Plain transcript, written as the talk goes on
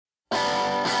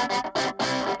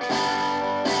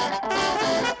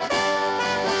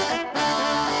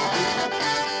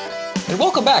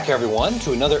Welcome back, everyone,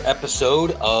 to another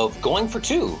episode of Going for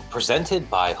Two, presented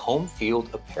by Home Field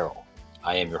Apparel.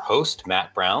 I am your host,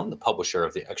 Matt Brown, the publisher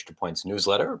of the Extra Points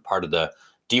newsletter, part of the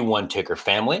D1 Ticker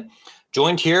family.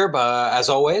 Joined here, as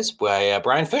always, by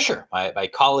Brian Fisher, my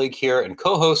colleague here and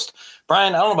co-host.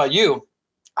 Brian, I don't know about you,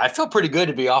 I feel pretty good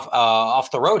to be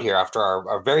off the road here after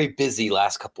our very busy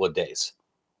last couple of days.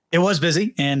 It was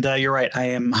busy, and you're right.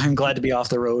 I'm glad to be off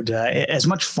the road. As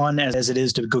much fun as it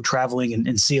is to go traveling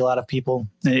and see a lot of people,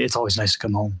 it's always nice to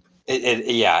come home.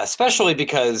 Yeah, especially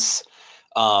because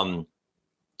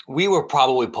we were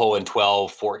probably pulling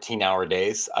 12, 14-hour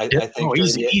days. I think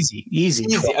easy.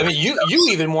 I mean, you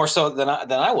even more so than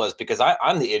I was, because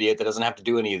I'm the idiot that doesn't have to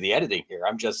do any of the editing here.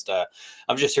 I'm just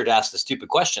here to ask the stupid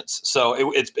questions.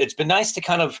 So it's been nice to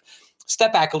kind of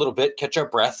step back a little bit, catch our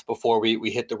breath before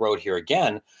we hit the road here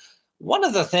again. One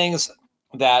of the things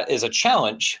that is a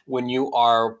challenge when you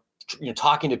are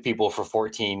talking to people for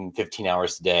 14, 15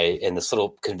 hours a day in this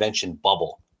little convention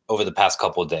bubble over the past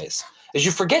couple of days is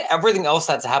you forget everything else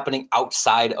that's happening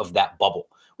outside of that bubble.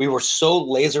 We were so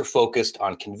laser focused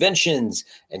on conventions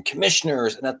and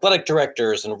commissioners and athletic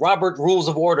directors and Robert Rules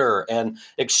of Order and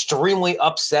extremely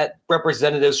upset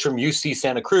representatives from UC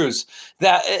Santa Cruz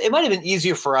that it might have been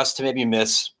easier for us to maybe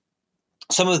miss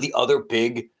some of the other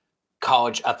big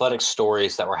college athletic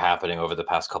stories that were happening over the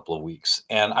past couple of weeks.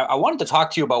 And I wanted to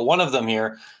talk to you about one of them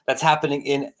here that's happening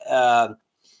in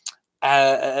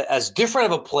as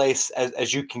different of a place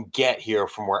as you can get here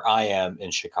from where I am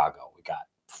in Chicago. We got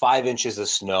 5 inches of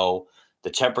snow. The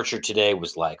temperature today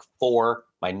was like 4.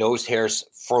 My nose hairs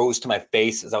froze to my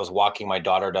face as I was walking my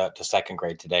daughter to second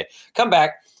grade today. Come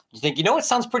back. You think, what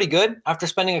sounds pretty good after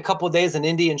spending a couple of days in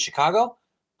Indy and Chicago?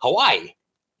 Hawaii.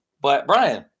 But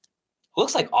Brian,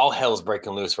 looks like all hell's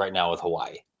breaking loose right now with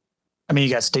Hawaii. I mean,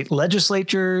 you got state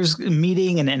legislatures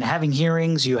meeting and having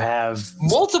hearings. You have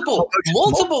multiple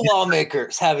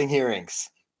lawmakers having hearings.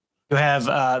 You have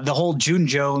the whole June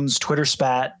Jones Twitter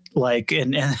spat.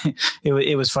 And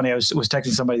it was funny. I was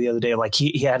texting somebody the other day, like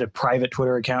he had a private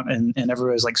Twitter account and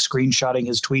everyone was like screenshotting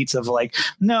his tweets of like,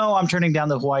 no, I'm turning down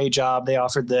the Hawaii job. They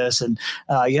offered this. And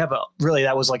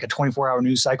that was like a 24-hour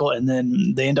news cycle. And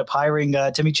then they end up hiring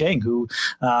Timmy Chang, who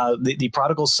the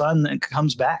prodigal son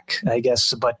comes back, I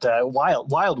guess. But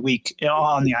wild week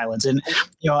on the islands. And,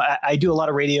 I do a lot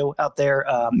of radio out there,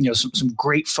 some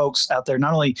great folks out there,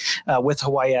 not only with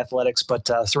Hawaii athletics, but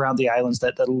throughout the islands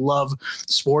that love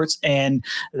sports. And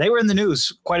they were in the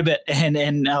news quite a bit,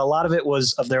 and a lot of it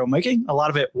was of their own making. A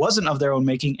lot of it wasn't of their own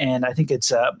making, and I think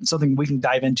it's something we can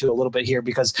dive into a little bit here,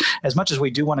 because as much as we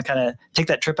do want to kind of take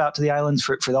that trip out to the islands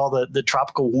for all the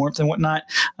tropical warmth and whatnot,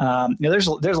 there's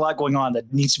a lot going on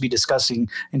that needs to be discussing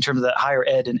in terms of the higher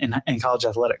ed and college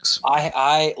athletics.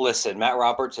 I listen, Matt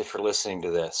Roberts, if you're listening to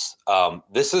this,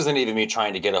 this isn't even me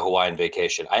trying to get a Hawaiian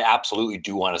vacation. I absolutely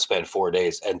do want to spend 4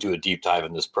 days and do a deep dive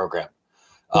in this program.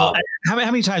 Well, how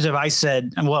many times have I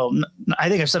said, well, I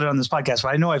think I've said it on this podcast,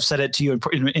 but I know I've said it to you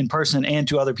in person and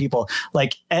to other people,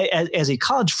 like as a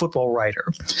college football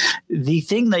writer, the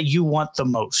thing that you want the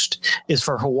most is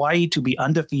for Hawaii to be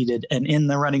undefeated and in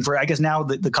the running for, I guess now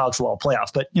the college football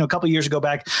playoff. But, a couple of years ago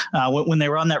back when they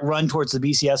were on that run towards the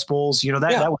BCS Bowls,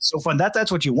 that was so fun.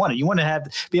 That's what you wanted. You want to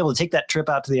be able to take that trip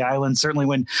out to the island. Certainly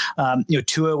when,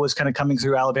 Tua was kind of coming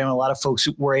through Alabama, a lot of folks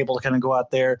were able to kind of go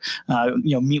out there,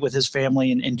 meet with his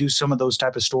family and do some of those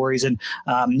type of stories. And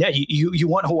you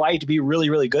want Hawaii to be really,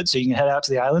 really good so you can head out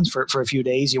to the islands for a few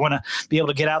days. You want to be able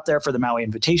to get out there for the Maui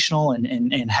Invitational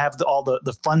and have all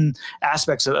the fun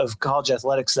aspects of college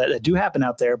athletics that do happen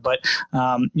out there. But,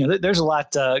 there's a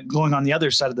lot going on the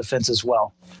other side of the fence as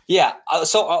well. Yeah.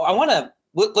 So I want to,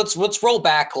 let's roll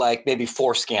back like maybe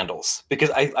 4 scandals,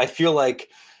 because I feel like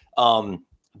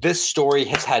this story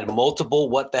has had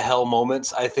multiple what the hell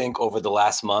moments, I think, over the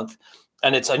last month.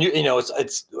 And it's anything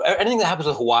that happens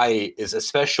with Hawaii is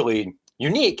especially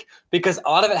unique because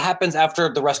a lot of it happens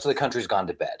after the rest of the country's gone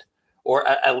to bed, or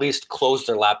at least closed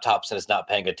their laptops and is not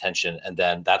paying attention. And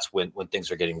then that's when things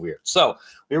are getting weird. So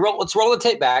let's roll the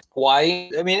tape back.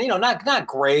 Hawaii, I mean, not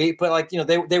great, but like, they're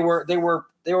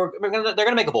going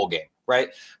to make a bowl game, right?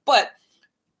 But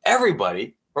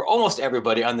everybody or almost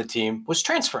everybody on the team was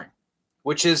transferring,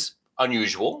 which is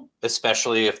unusual,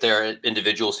 especially if they're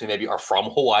individuals who maybe are from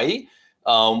Hawaii.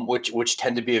 Which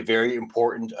tend to be a very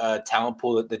important talent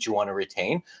pool that you want to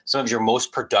retain. Some of your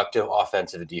most productive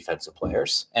offensive and defensive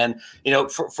players. And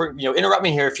for interrupt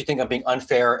me here if you think I'm being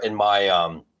unfair in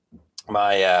my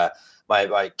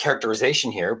my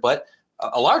characterization here. But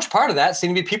a large part of that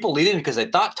seemed to be people leaving because they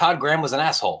thought Todd Graham was an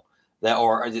asshole.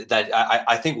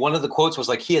 I think one of the quotes was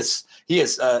like, he has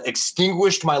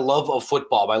extinguished my love of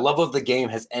football. My love of the game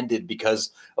has ended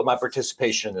because of my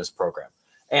participation in this program.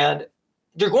 And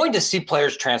you're going to see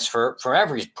players transfer from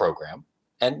every program.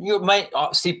 And you might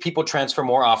see people transfer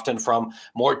more often from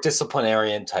more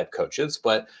disciplinarian type coaches.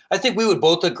 But I think we would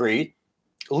both agree,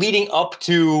 leading up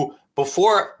to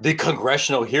before the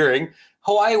congressional hearing,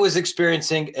 Hawaii was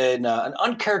experiencing an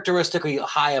uncharacteristically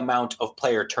high amount of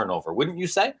player turnover, wouldn't you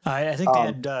say? I think they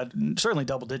had certainly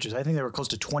double digits. I think they were close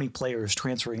to 20 players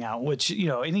transferring out, which,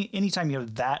 anytime you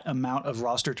have that amount of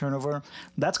roster turnover,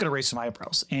 that's going to raise some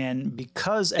eyebrows. And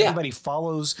because everybody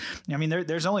follows,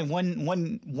 there's only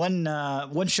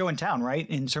one show in town, right,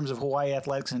 in terms of Hawaii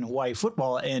athletics and Hawaii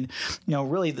football. And,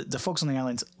 really the folks on the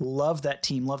islands love that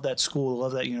team, love that school,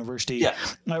 love that university. Yeah.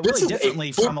 Really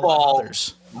differently from a lot of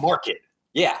others. Market.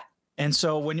 Yeah. And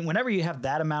so whenever you have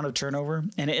that amount of turnover,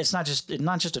 and it's not just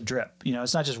a drip,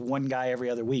 it's not just one guy every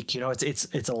other week,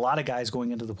 it's a lot of guys going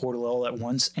into the portal all at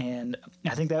once. And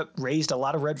I think that raised a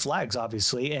lot of red flags,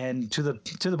 obviously. And to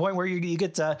the point where you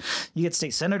get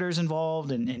state senators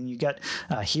involved and you get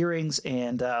hearings.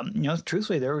 And,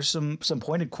 truthfully, there were some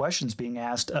pointed questions being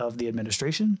asked of the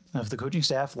administration, of the coaching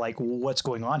staff, like what's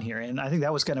going on here. And I think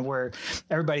that was kind of where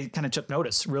everybody kind of took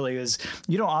notice, really, is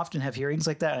you don't often have hearings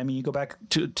like that. I mean, you go back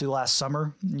to last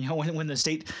summer, when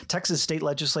the Texas state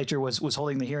legislature was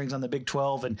holding the hearings on the Big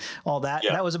 12 and all that.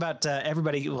 Yeah. That was about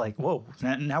everybody like, whoa,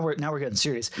 now we're getting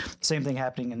serious. Same thing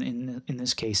happening in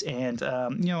this case. And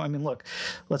look,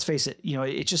 let's face it,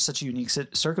 it's just such a unique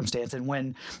circumstance. And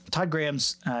when Todd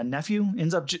Graham's nephew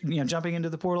ends up jumping into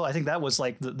the portal, I think that was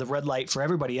like the red light for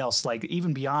everybody else. Like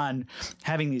even beyond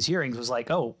having these hearings was like,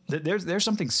 oh, there's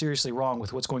something seriously wrong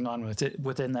with what's going on with it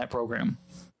within that program.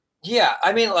 Yeah,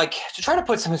 to try to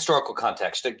put some historical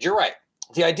context, you're right.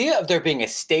 The idea of there being a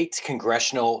state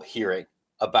congressional hearing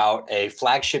about a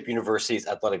flagship university's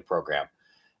athletic program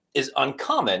is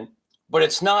uncommon, but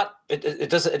it's not. It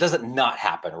doesn't not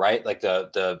happen, right? Like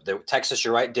the Texas,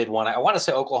 you're right, did one. I want to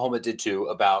say Oklahoma did too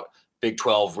about Big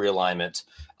 12 realignment.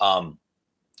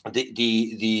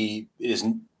 It is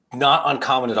not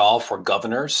uncommon at all for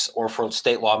governors or for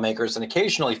state lawmakers and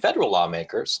occasionally federal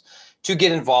lawmakers to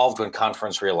get involved when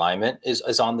conference realignment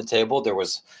is on the table. There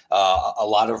was a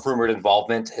lot of rumored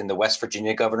involvement in the West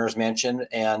Virginia governor's mansion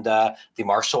and the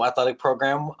Marshall athletic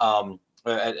program,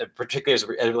 particularly as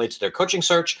it relates to their coaching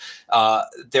search.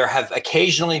 There have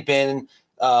occasionally been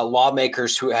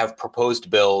lawmakers who have proposed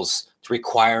bills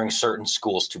requiring certain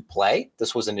schools to play.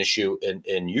 This was an issue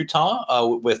in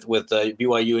Utah with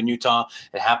BYU in Utah.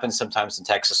 It happens sometimes in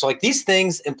Texas. So like these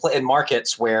things in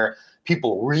markets where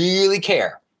people really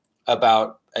care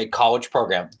about a college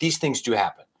program, these things do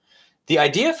happen. The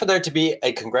idea for there to be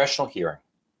a congressional hearing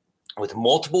with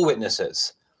multiple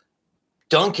witnesses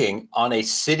dunking on a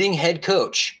sitting head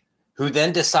coach who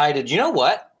then decided, you know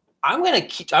what, I'm going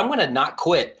to not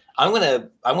quit.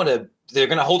 They're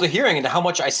going to hold a hearing into how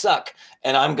much I suck,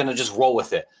 and I'm going to just roll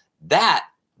with it. That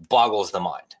boggles the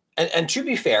mind. And to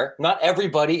be fair, not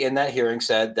everybody in that hearing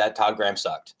said that Todd Graham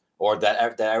sucked or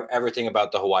that everything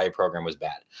about the Hawaii program was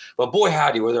bad. But boy,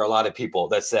 howdy, were there a lot of people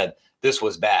that said this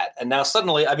was bad. And now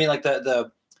suddenly,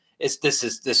 this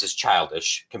is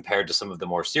childish compared to some of the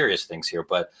more serious things here.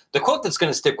 But the quote that's going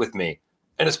to stick with me,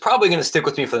 and it's probably going to stick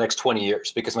with me for the next 20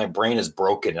 years because my brain is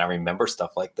broken and I remember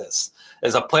stuff like this,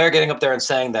 is a player getting up there and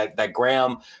saying that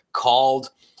Graham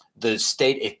called the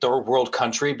state a third world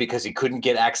country because he couldn't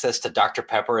get access to Dr.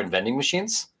 Pepper and vending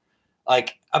machines.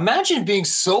 Like, imagine being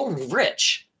so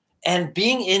rich and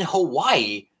being in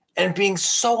Hawaii and being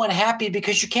so unhappy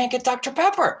because you can't get Dr.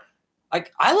 Pepper.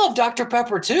 Like, I love Dr.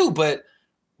 Pepper too, but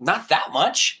not that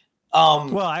much.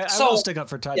 I will stick up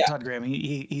for Todd Graham.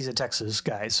 He's a Texas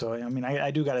guy, so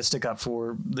I do got to stick up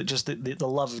for the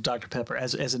love of Dr. Pepper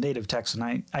as a native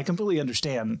Texan. I completely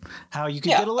understand how you could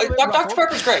get a little bit. Dr.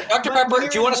 Pepper's great. Dr. Pepper,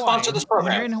 if you want to sponsor this program,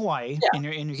 when you're in Hawaii and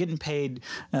you're getting paid,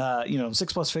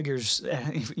 6+ figures,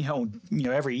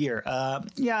 every year.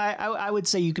 I would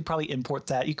say you could probably import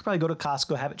that. You could probably go to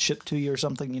Costco, have it shipped to you or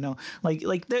something.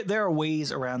 Like there are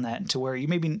ways around that to where you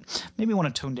maybe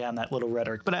want to tone down that little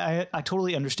rhetoric. But I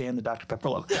totally understand the Dr. Pepper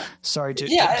love. Sorry to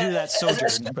do that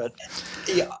sojourn, but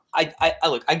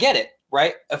I get it,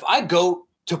 right? If I go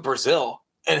to Brazil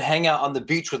and hang out on the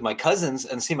beach with my cousins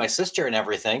and see my sister and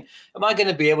everything, am I going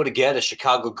to be able to get a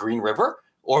Chicago Green River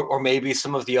or maybe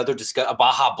some of the other a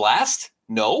Baja Blast?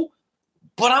 No,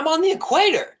 but I'm on the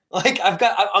equator. Like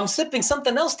I'm sipping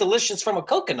something else delicious from a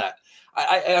coconut.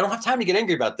 I don't have time to get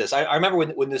angry about this. I remember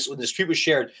when this tweet was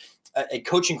shared, a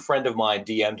coaching friend of mine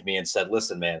DM'd me and said,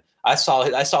 "Listen, man, I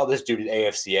saw this dude at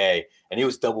AFCA, and he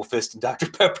was double fisting Dr.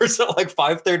 Peppers at like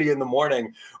 5:30 in the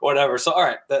morning or whatever." So, all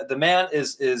right, the man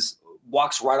is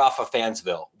walks right off of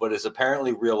Fansville, but is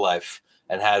apparently real life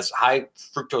and has high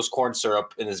fructose corn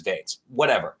syrup in his veins.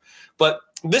 Whatever, but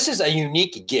this is a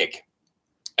unique gig,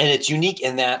 and it's unique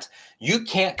in that you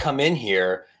can't come in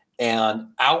here and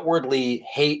outwardly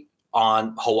hate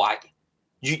on Hawaii.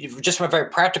 You just from a very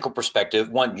practical perspective,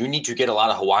 one, you need to get a lot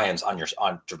of Hawaiians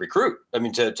to recruit. I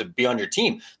mean, to be on your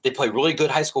team. They play really good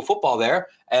high school football there,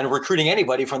 and recruiting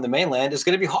anybody from the mainland is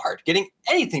going to be hard. Getting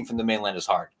anything from the mainland is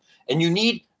hard, and you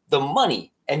need the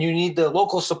money and you need the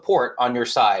local support on your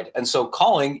side. And so,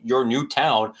 calling your new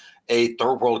town a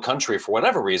third world country for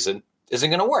whatever reason isn't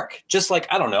going to work. Just like,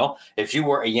 I don't know, if you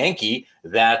were a Yankee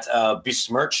that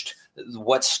besmirched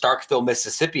what Starkville,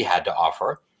 Mississippi had to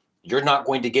offer, you're not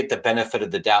going to get the benefit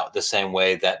of the doubt the same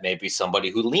way that maybe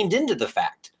somebody who leaned into the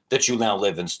fact that you now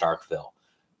live in Starkville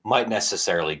might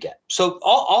necessarily get. So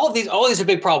all of these are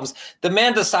big problems. The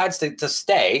man decides to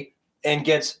stay and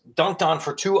gets dunked on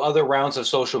for 2 other rounds of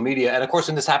social media. And of course,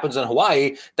 when this happens in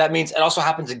Hawaii, that means it also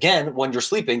happens again when you're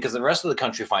sleeping because the rest of the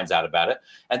country finds out about it.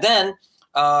 And then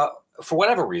for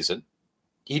whatever reason,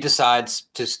 he decides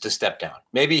to step down.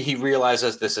 Maybe he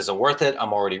realizes this isn't worth it.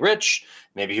 I'm already rich.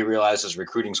 Maybe he realizes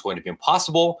recruiting is going to be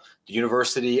impossible. The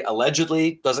university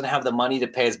allegedly doesn't have the money to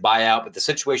pay his buyout, but the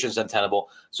situation is untenable.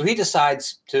 So he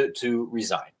decides to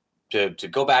resign, to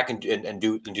go back and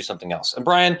do something else. And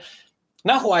Brian,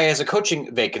 now Hawaii has a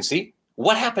coaching vacancy.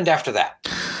 What happened after that?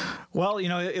 Well,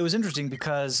 it was interesting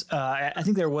because I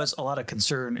think there was a lot of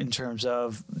concern in terms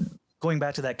of going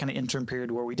back to that kind of interim period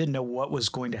where we didn't know what was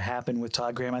going to happen with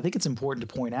Todd Graham. I think it's important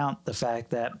to point out the fact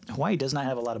that Hawaii does not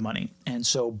have a lot of money. And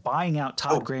so buying out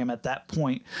Todd Graham at that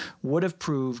point would have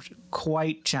proved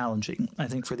quite challenging, I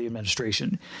think, for the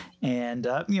administration. And,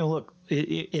 look,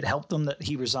 it helped them that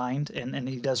he resigned, and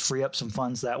he does free up some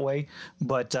funds that way.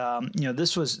 But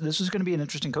this was going to be an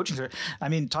interesting coaching search. I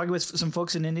mean, talking with some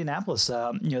folks in Indianapolis,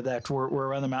 that were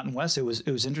around the Mountain West, it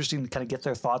was interesting to kind of get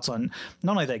their thoughts on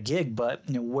not only that gig, but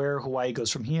where Hawaii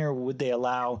goes from here. Would they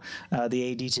allow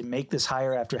the AD to make this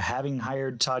hire after having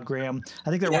hired Todd Graham? I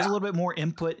think there was a little bit more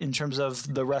input in terms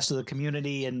of the rest of the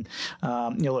community, and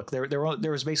look, there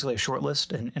was basically a short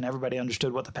list, and everybody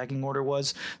understood what the pecking order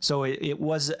was. So it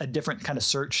was a different kind of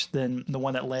search than the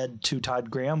one that led to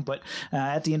Todd Graham. But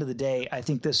at the end of the day, I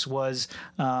think this was,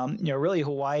 really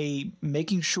Hawaii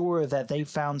making sure that they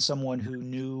found someone who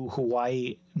knew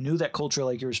Hawaii, knew that culture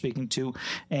like you were speaking to,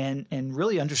 and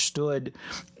really understood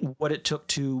what it took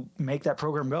to make that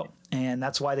program go. And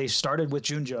that's why they started with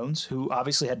June Jones, who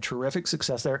obviously had terrific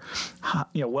success there,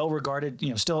 well regarded,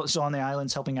 still on the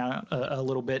islands, helping out a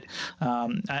little bit.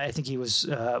 I think he was,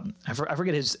 I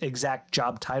forget his exact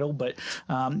job title, but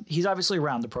he's obviously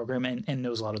around the program and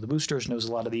knows a lot of the boosters, knows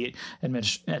a lot of the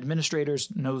administrators,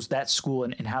 knows that school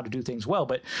and how to do things well.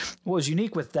 But what was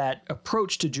unique with that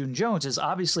approach to June Jones is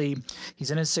obviously he's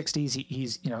in his 60s.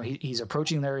 He's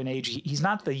approaching there in age. He's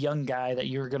not the young guy that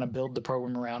you're going to build the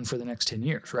program around for the next 10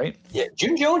 years, right? Yeah,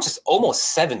 June Jones is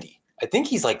almost 70. I think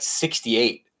he's like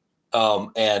 68,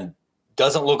 and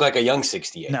doesn't look like a young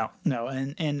 68. No,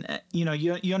 and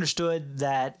you understood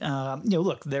that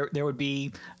look, there would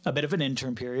be a bit of an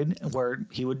interim period where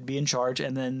he would be in charge,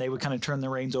 and then they would kind of turn the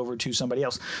reins over to somebody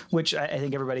else, which I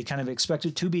think everybody kind of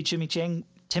expected to be Timmy Chang,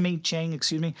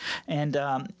 and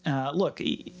look.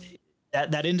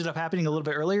 That ended up happening a little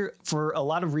bit earlier for a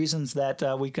lot of reasons that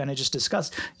we kind of just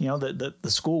discussed. The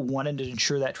school wanted to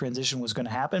ensure that transition was going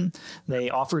to happen. They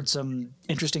offered some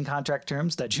interesting contract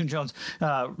terms that June Jones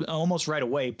almost right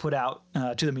away put out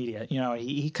to the media.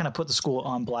 He kind of put the school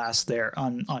on blast there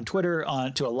on Twitter,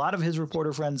 to a lot of his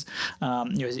reporter friends.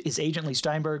 His agent Lee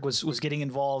Steinberg was getting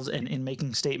involved in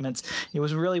making statements. It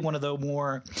was really one of the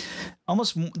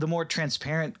more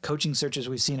transparent coaching searches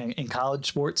we've seen in college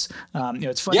sports.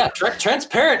 It's funny. Yeah,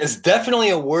 transparent is definitely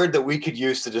a word that we could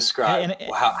use to describe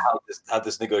how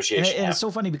this negotiation happened. And it's so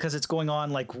funny because it's going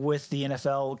on like with the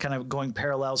NFL kind of going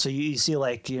parallel. So you see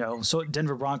so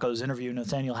Denver Broncos interview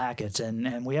Nathaniel Hackett,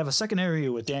 and we have a second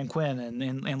interview with Dan Quinn,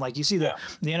 and like you see the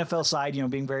NFL side,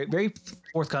 being very, very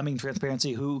forthcoming,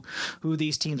 transparency, who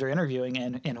these teams are interviewing,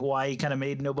 and Hawaii kind of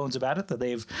made no bones about it that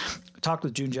they've talked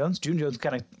with June Jones. June Jones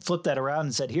kind of flipped that around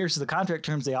and said, here's the contract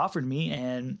terms they offered me,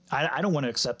 and I don't want to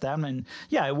accept them. And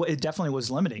it definitely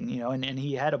was limiting, and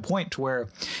he had a point to where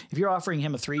if you're offering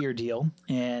him a 3-year deal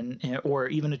or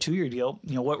even a 2-year deal,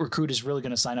 what recruit is really going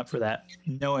to sign up for that?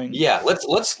 Knowing. Yeah,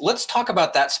 let's talk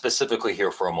about that specifically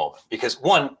here for a moment, because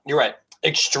one, you're right.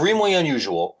 extremely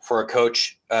unusual for a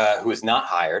coach who is not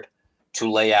hired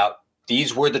to lay out,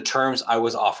 these were the terms I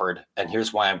was offered, and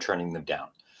here's why I'm turning them down.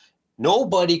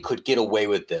 Nobody could get away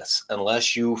with this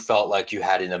unless you felt like you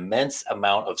had an immense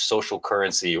amount of social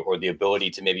currency or the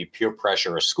ability to maybe peer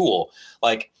pressure a school.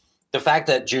 Like the fact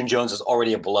that June Jones is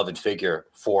already a beloved figure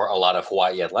for a lot of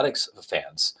Hawaii athletics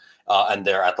fans, and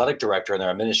their athletic director and their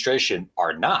administration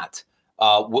are not.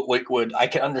 Would I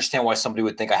can understand why somebody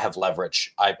would think I have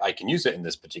leverage. I can use it in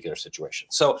this particular situation.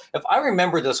 So if I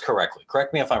remember this correctly,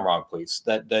 correct me if I'm wrong, please.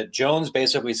 That Jones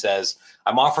basically says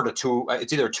I'm offered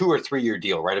it's either a 2 or 3 year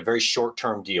deal, right? A very short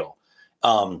term deal.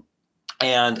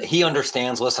 And he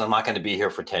understands, listen, I'm not going to be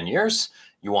here for 10 years.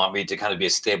 You want me to kind of be a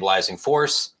stabilizing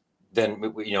force,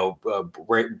 then,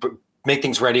 make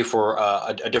things ready for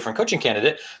a different coaching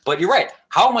candidate. But you're right.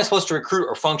 How am I supposed to recruit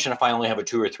or function if I only have a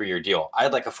 2 or 3 year deal? I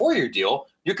had like a 4 year deal.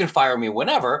 You can fire me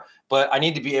whenever, but I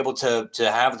need to be able to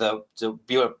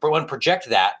be able to project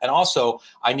that. And also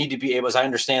I need to be able, as I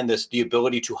understand this, the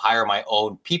ability to hire my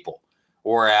own people.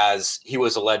 Whereas he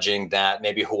was alleging that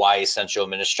maybe Hawaii Central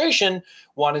Administration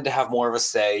wanted to have more of a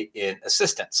say in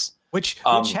assistants. Which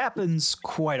happens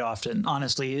quite often,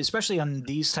 honestly, especially on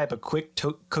these type of quick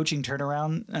coaching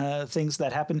turnaround things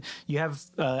that happen. You have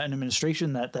an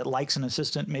administration that likes an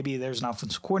assistant. Maybe there's an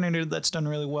offensive coordinator that's done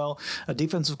really well, a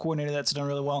defensive coordinator that's done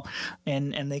really well,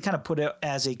 and they kind of put it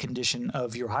as a condition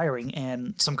of your hiring.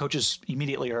 And some coaches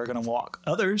immediately are going to walk.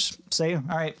 Others say, all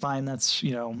right, fine, that's,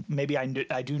 maybe I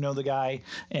do know the guy,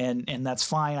 and that's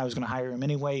fine. I was going to hire him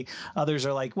anyway. Others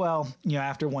are like, well,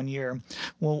 after 1 year,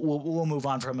 we'll move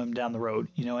on from him down the road,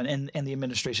 and the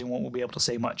administration won't be able to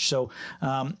say much. So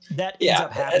that ends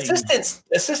up happening.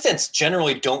 Assistants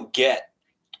generally don't get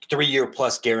 3 year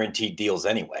plus guaranteed deals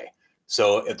anyway.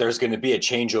 So if there's going to be a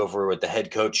changeover with the head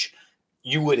coach,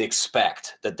 you would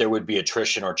expect that there would be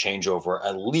attrition or changeover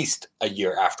at least a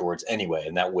year afterwards anyway.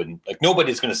 And that wouldn't,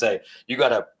 nobody's going to say, you got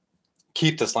to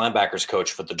keep this linebackers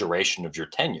coach for the duration of your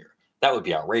tenure. That would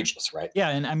be outrageous, right? Yeah,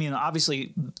 and I mean,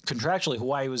 obviously, contractually,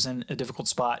 Hawaii was in a difficult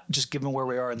spot, just given where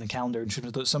we are in the calendar in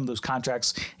terms of some of those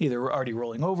contracts either were already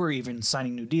rolling over, even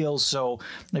signing new deals. So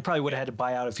they probably would have had to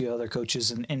buy out a few other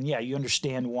coaches. And yeah, you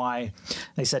understand why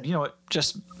they said,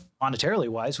 just monetarily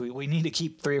wise, we need to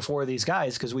keep 3 or 4 of these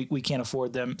guys because we can't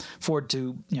afford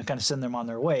to kind of send them on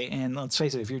their way. And let's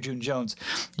face it, if you're June Jones,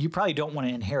 you probably don't want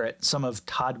to inherit some of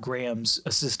Todd Graham's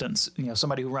assistants,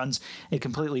 somebody who runs a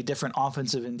completely different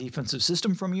offensive and defensive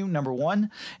system from you, number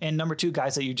one, and number two,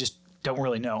 guys that you just don't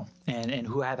really know and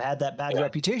who have had that bad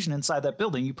reputation inside that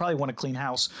building. You probably want to clean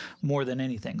house more than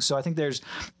anything. So I think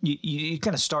you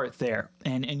kind of start there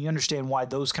and you understand why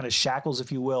those kind of shackles,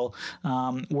 if you will,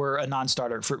 were a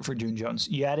non-starter for June Jones.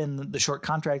 You add in the short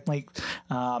contract length,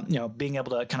 being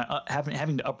able to kind of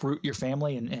having to uproot your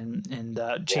family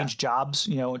and change jobs,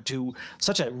 to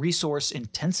such a resource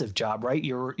intensive job, right?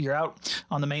 You're out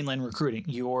on the mainland recruiting,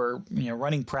 you're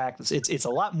running practice. It's a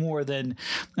lot more than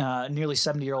nearly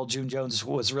 70-year-old June Jones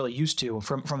was really used to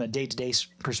from a day-to-day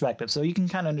perspective. So you can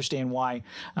kind of understand why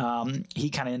he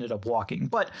kind of ended up walking.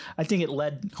 But I think it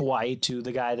led Hawaii to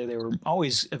the guy that they were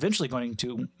always eventually going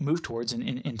to move towards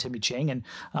in Timmy Chang. And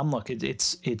look,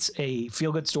 it's a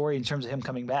feel-good story in terms of him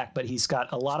coming back, but he's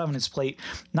got a lot on his plate,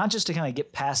 not just to kind of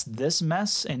get past this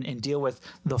mess and deal with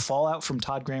the fallout from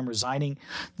Todd Graham resigning,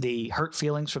 the hurt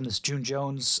feelings from this June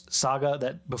Jones saga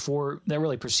that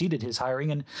really preceded his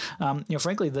hiring, and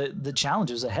frankly, the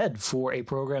challenges ahead for a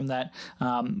program that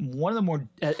one of the more,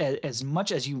 as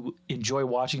much as you enjoy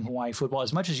watching Hawaii football,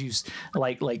 as much as you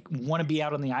like want to be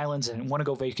out on the islands and want to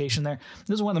go vacation there,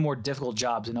 this is one of the more difficult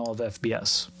jobs in all of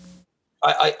FBS.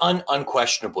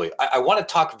 Unquestionably. I want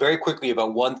to talk very quickly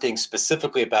about one thing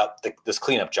specifically about this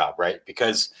cleanup job, right?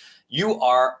 Because you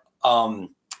are,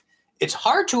 it's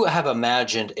hard to have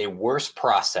imagined a worse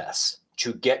process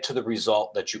to get to the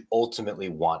result that you ultimately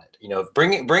wanted.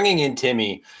 Bringing in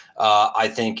Timmy, I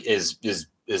think is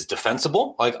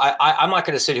defensible. Like I'm not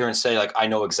going to sit here and say like I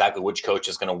know exactly which coach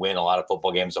is going to win a lot of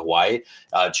football games in Hawaii.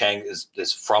 Chang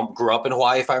grew up in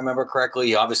Hawaii, if I remember correctly.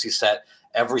 He obviously set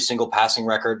every single passing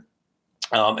record,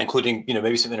 including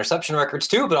maybe some interception records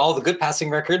too, but all the good passing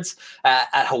records at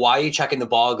Hawaii, checking the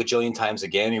ball a gajillion times a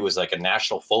game. He was like a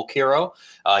national folk hero.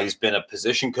 He's been a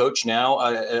position coach now.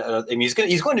 I mean, he's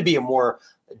going to be a more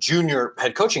junior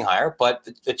head coaching hire, but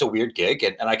it's a weird gig,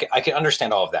 and I can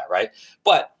understand all of that, right?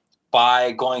 But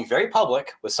by going very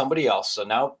public with somebody else, so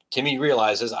now Timmy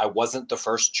realizes I wasn't the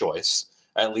first choice,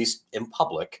 at least in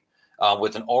public,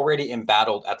 with an already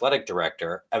embattled athletic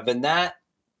director, and then that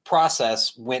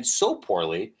process went so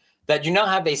poorly that you now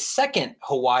have a second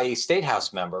Hawaii State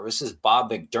House member. This is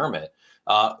Bob McDermott,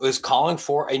 is calling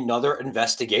for another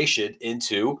investigation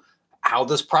into how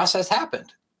this process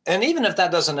happened. And even if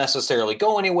that doesn't necessarily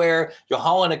go anywhere, you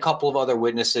haul in a couple of other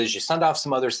witnesses, you send off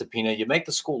some other subpoena, you make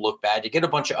the school look bad, you get a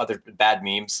bunch of other bad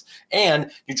memes,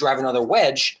 and you drive another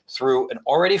wedge through an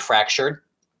already fractured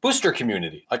booster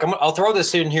community. Like I'll throw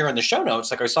this in here in the show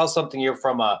notes. Like I saw something here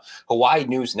from Hawaii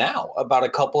News Now about a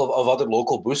couple of other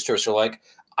local boosters who are like,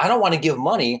 I don't want to give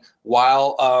money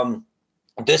while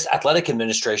this athletic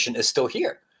administration is still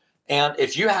here. And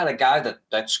if you had a guy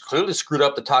that's clearly screwed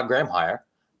up the Todd Graham hire,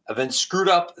 then screwed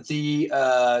up the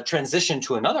transition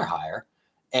to another hire,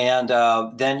 and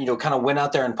then kind of went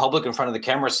out there in public in front of the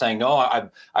camera saying, no, I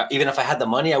even if I had the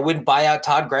money, I wouldn't buy out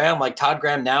Todd Graham. Like Todd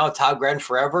Graham now, Todd Graham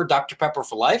forever, Dr. Pepper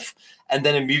for life, and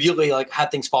then immediately like had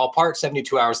things fall apart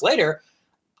 72 hours later.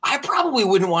 I probably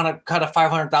wouldn't want to cut a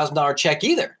 $500,000 check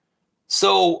either.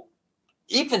 So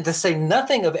even to say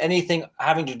nothing of anything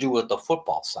having to do with the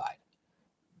football side,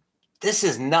 this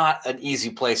is not an easy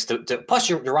place to plus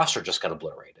your roster just got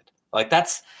obliterated. Like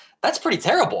that's pretty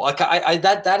terrible. Like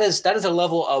that is a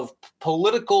level of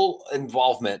political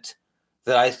involvement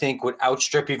that I think would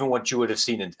outstrip even what you would have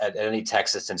seen at any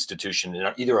Texas institution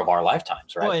in either of our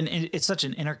lifetimes, right? Well, and it's such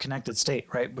an interconnected state,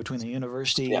 right? Between the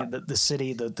university, the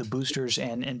city, the boosters,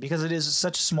 and because it is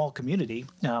such a small community,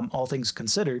 all things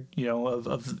considered,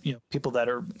 of people that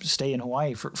stay in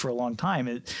Hawaii for a long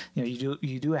time,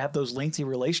 you do have those lengthy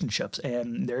relationships,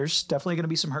 and there's definitely going to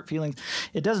be some hurt feelings.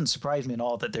 It doesn't surprise me at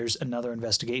all that there's another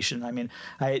investigation. I mean,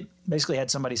 I basically had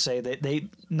somebody say that they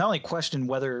not only questioned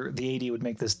whether the AD would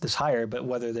make this hire, but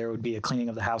whether there would be a cleaning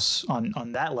of the house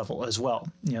on that level as well.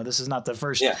 This is not the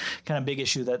first kind of big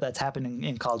issue that's happening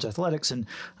in college athletics. And,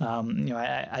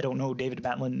 I don't know David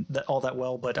Matlin all that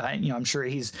well, but I'm sure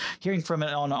he's hearing from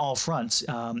it on all fronts.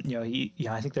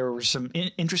 I think there were some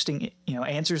interesting,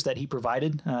 answers that he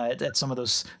provided at some of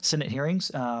those Senate hearings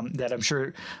that I'm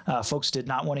sure folks did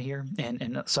not want to hear,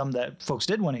 and some that folks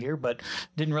did want to hear, but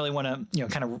didn't really want to,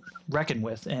 kind of reckon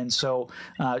with. And so,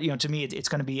 to me, it's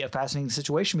going to be a fascinating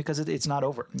situation because it's not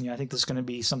over. I think this is going to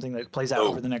be something that plays out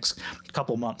over the next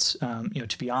couple months.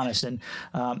 To be honest, and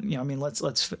I mean,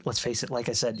 let's face it. Like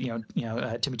I said,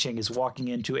 Timmy Chang is walking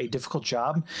into a difficult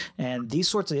job, and these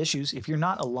sorts of issues, if you're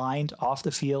not aligned off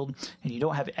the field and you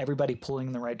don't have everybody pulling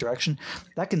in the right direction,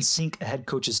 that can sink a head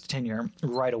coach's tenure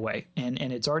right away. And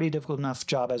it's already a difficult enough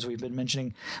job, as we've been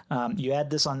mentioning. You add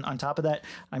this on top of that.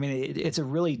 I mean, it's a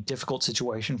really difficult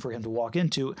situation for him to walk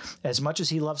into. As much as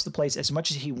he loves the place, as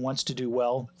much as he wants to do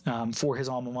well for his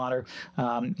alma mater,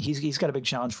 he's got a big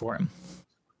challenge for him.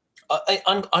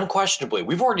 Unquestionably,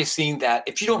 we've already seen that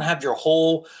if you don't have your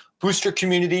whole booster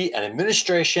community and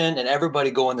administration and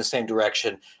everybody go in the same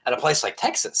direction at a place like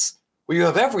Texas, where you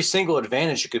have every single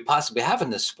advantage you could possibly have in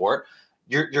this sport,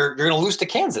 you're going to lose to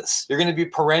Kansas. You're going to be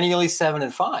perennially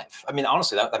 7-5. I mean,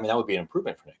 honestly, that would be an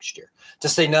improvement for next year. To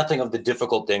say nothing of the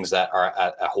difficult things that are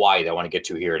at Hawaii that I want to get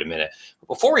to here in a minute. But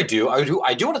before we do, I do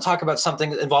want to talk about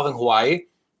something involving Hawaii.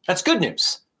 That's good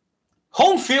news.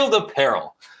 Home Field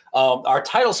Apparel. Our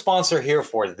title sponsor here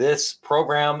for this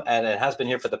program, and it has been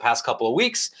here for the past couple of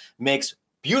weeks, makes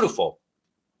beautiful,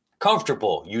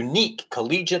 comfortable, unique,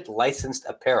 collegiate licensed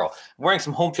apparel. I'm wearing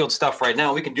some Home Field stuff right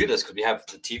now. We can do this because we have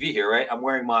the TV here, right? I'm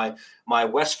wearing my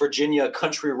West Virginia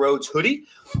Country Roads hoodie.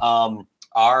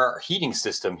 Our heating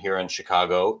system here in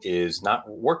Chicago is not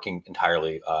working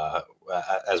entirely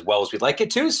as well as we'd like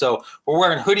it to. So we're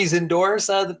wearing hoodies indoors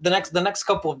the next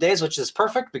couple of days, which is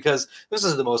perfect because this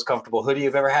is the most comfortable hoodie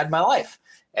I've ever had in my life.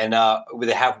 And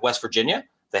they have West Virginia.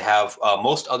 They have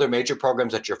most other major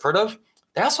programs that you've heard of.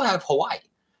 They also have Hawaii.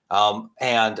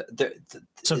 And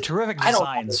some terrific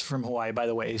designs from Hawaii, by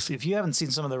the way. If you haven't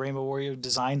seen some of the Rainbow Warrior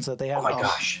designs that they have, oh my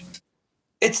gosh.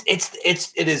 It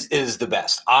is the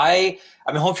best. I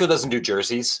mean, Home Field doesn't do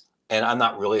jerseys, and I'm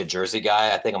not really a jersey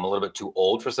guy. I think I'm a little bit too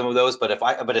old for some of those. But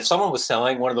if someone was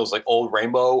selling one of those like old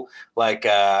rainbow, like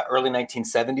early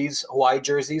 1970s Hawaii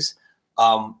jerseys,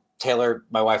 Taylor,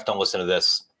 my wife, don't listen to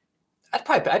this. I'd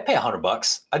pay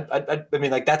 $100. I mean,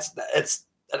 like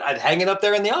I'd hang it up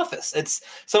there in the office. It's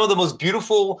some of the most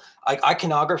beautiful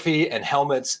iconography and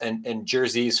helmets and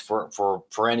jerseys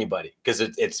for anybody because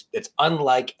it's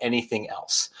unlike anything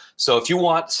else. So if you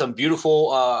want some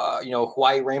beautiful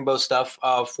Hawaii rainbow stuff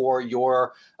for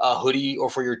your hoodie or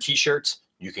for your t-shirts,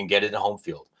 you can get it at Home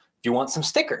Field. If you want some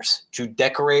stickers to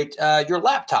decorate your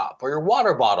laptop or your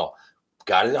water bottle,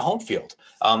 got it at Home Field.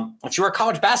 If you're a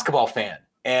college basketball fan,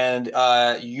 and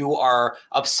you are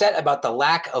upset about the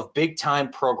lack of big-time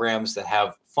programs that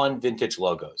have fun vintage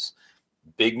logos.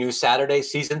 Big news Saturday,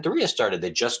 season 3 has started. They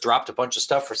just dropped a bunch of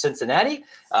stuff for Cincinnati.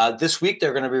 This week,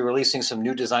 they're going to be releasing some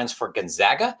new designs for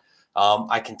Gonzaga.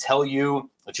 I can tell you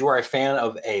that you are a fan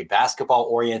of a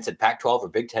basketball-oriented Pac-12 or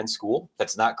Big Ten school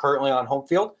that's not currently on home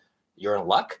field. You're in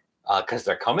luck because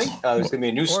they're coming. There's going to be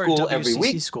a new school every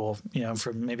week. School,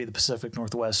 from maybe the Pacific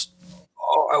Northwest.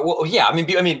 Oh, well, yeah. I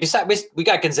mean, besides we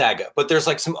got Gonzaga, but there's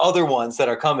like some other ones that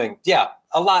are coming. Yeah,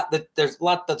 there's a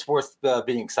lot that's worth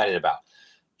being excited about.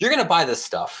 You're going to buy this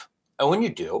stuff, and when you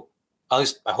do, at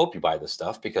least I hope you buy this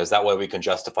stuff, because that way we can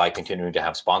justify continuing to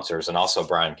have sponsors, and also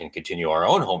Brian can continue our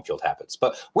own home field habits.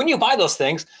 But when you buy those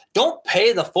things, don't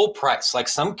pay the full price like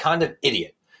some kind of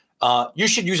idiot. You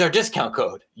should use our discount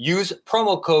code. Use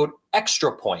promo code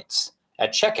Extra Points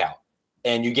at checkout,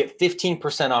 and you get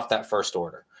 15% off that first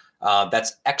order.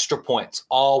 That's Extra Points,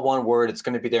 all one word. It's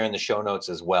going to be there in the show notes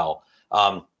as well.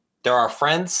 They're our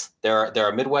friends. They're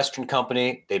a Midwestern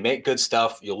company. They make good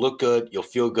stuff. You'll look good. You'll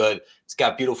feel good. It's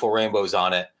got beautiful rainbows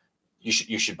on it. You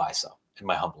should buy some, in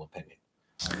my humble opinion.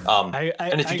 I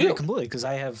agree completely, because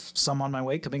I have some on my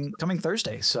way coming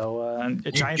Thursday. So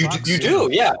a giant box. You do,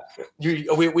 yeah.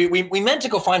 We meant to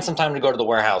go find some time to go to the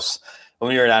warehouse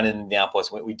when we were down in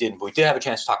Indianapolis. We didn't. But we did have a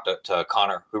chance to talk to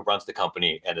Connor, who runs the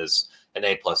company and is an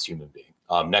A+ human being.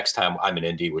 Next time I'm in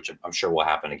Indy, which I'm sure will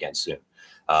happen again soon,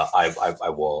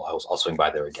 I'll swing by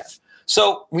there again.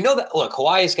 So we know that, look,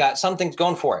 Hawaii's got some things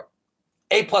going for it.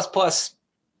 A++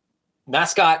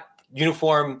 mascot,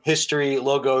 uniform, history,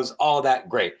 logos, all that,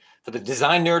 great. For the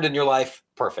design nerd in your life,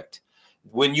 perfect.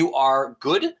 When you are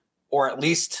good, or at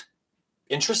least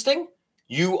interesting,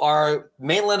 you are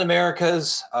mainland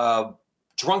America's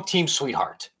drunk team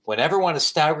sweetheart. When everyone is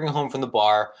staggering home from the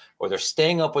bar, or they're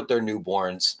staying up with their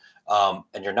newborns,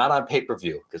 and you're not on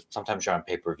pay-per-view, because sometimes you're on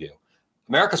pay-per-view,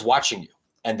 America's watching you,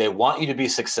 and they want you to be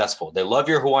successful. They love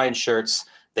your Hawaiian shirts.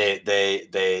 They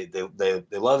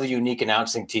love the unique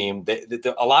announcing team.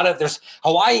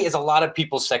 Hawaii is a lot of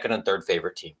people's second and third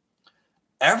favorite team.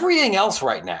 Everything else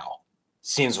right now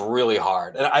seems really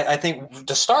hard. And I think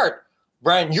to start,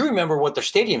 Brian, you remember what their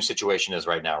stadium situation is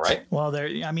right now, right? Well,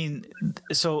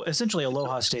 so essentially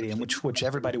Aloha Stadium, which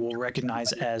everybody will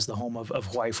recognize as the home of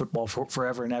Hawaii football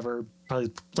forever and ever,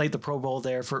 probably played the Pro Bowl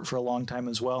there for a long time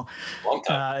as well.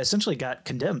 Essentially got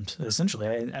condemned. Essentially,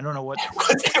 I don't know what.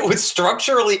 It was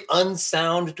structurally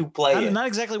unsound to play. Not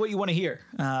exactly what you want to hear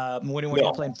when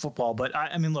you're playing football. But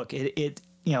I mean, look, it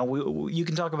you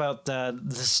can talk about the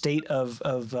state of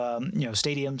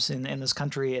stadiums in this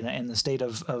country and the state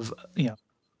of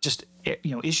just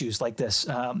issues like this.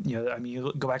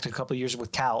 You go back to a couple of years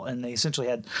with Cal, and they essentially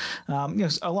had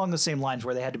along the same lines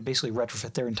where they had to basically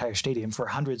retrofit their entire stadium for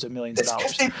hundreds of millions of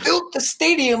dollars. They built the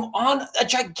stadium on a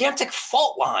gigantic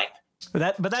fault line.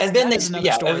 That is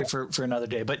another story for another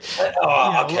day. But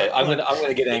okay, I'm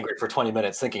gonna get angry for 20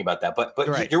 minutes thinking about that. But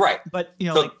right. You're right. But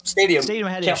stadium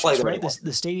had can't issues, play there right? anymore.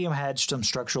 The stadium had some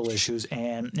structural issues,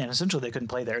 and essentially they couldn't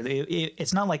play there.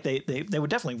 It's not like they would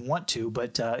definitely want to,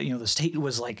 but the state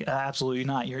was like, absolutely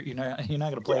not. You're not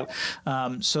going to play.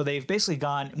 Yeah. So they've basically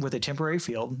gone with a temporary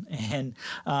field, and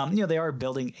they are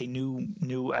building a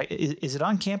new. Is it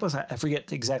on campus? I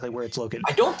forget exactly where it's located.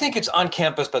 I don't think it's on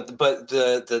campus, but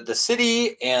the city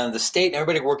and the state and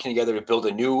everybody working together to build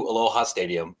a new Aloha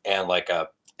Stadium and like a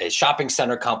shopping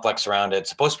center complex around it. It's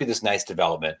supposed to be this nice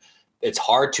development. It's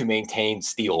hard to maintain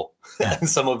steel in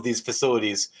some of these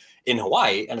facilities in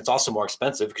Hawaii, and it's also more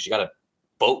expensive because you got to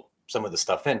boat some of the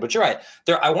stuff in. But you're right.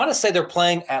 I want to say they're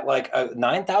playing at like a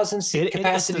 9,000 seat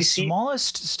capacity. It's the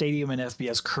smallest stadium in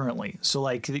FBS currently. So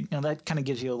like that kind of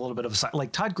gives you a little bit of a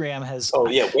like Todd Graham has. Oh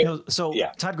yeah.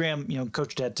 Todd Graham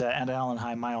coached at Allen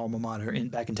High, my alma mater,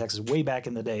 back in Texas, way back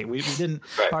in the day. We didn't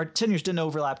our tenures didn't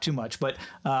overlap too much, but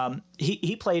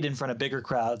he played in front of bigger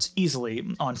crowds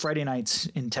easily on Friday nights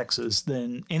in Texas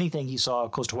than anything he saw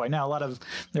close to Hawaii. Now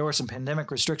there were some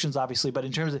pandemic restrictions obviously, but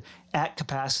in terms of at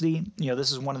capacity,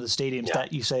 this is one of the stadiums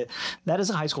that you say that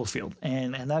is a high school field,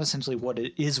 and that essentially what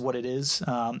it is.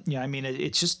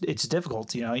 It's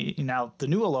difficult. Now the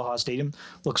new Aloha Stadium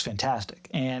looks fantastic,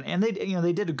 and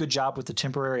they did a good job with the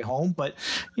temporary home, but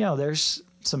there's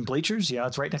some bleachers.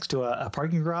 It's right next to a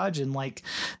parking garage, and what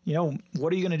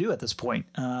are you going to do at this point?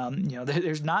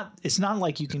 There's not. It's not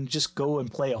like you can just go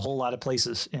and play a whole lot of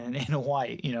places in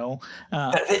Hawaii.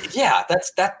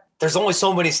 That's that. There's only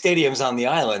so many stadiums on the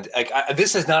island.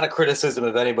 This is not a criticism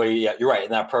of anybody. Yeah, you're right in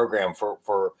that program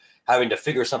for having to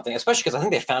figure something, especially because I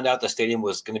think they found out the stadium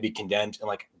was going to be condemned in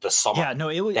like the summer. Yeah, no,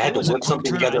 they had to whip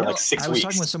something together in like 6 weeks. I was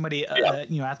talking with somebody,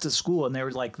 at the school, and they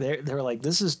were like,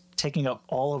 this is taking up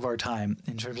all of our time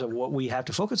in terms of what we have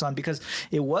to focus on, because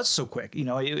it was so quick.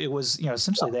 It was,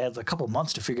 essentially they had a couple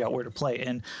months to figure out where to play.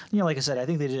 And, like I said, I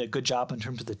think they did a good job in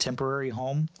terms of the temporary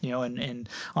home, and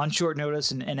on short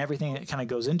notice and everything that kind of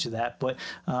goes into that. But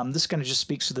this kind of just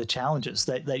speaks to the challenges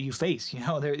that you face.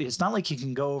 It's not like you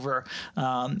can go over,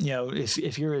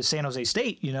 if you're at San Jose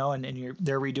State, and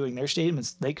they're redoing their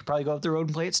stadiums, they could probably go up the road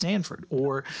and play at Stanford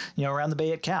or, around the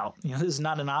Bay at Cal. This is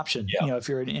not an option, if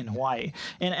you're in Hawaii.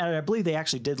 And I believe they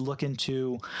actually did look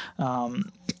into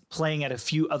playing at a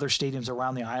few other stadiums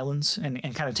around the islands and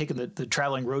kind of taking the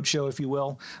traveling roadshow, if you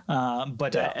will.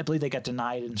 But I believe they got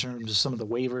denied in terms of some of the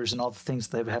waivers and all the things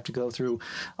they would have to go through.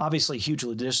 Obviously, huge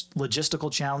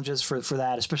logistical challenges for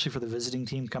that, especially for the visiting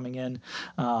team coming in.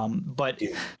 But can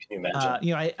you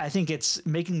imagine? I think it's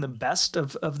making the best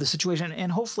of the situation.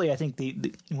 And hopefully, I think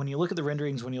when you look at the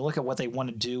renderings, when you look at what they want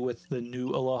to do with the new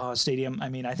Aloha Stadium, I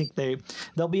mean, I think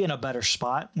they'll be in a better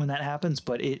spot when that happens.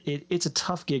 But it's a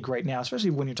tough gig right now, especially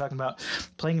when you're talking about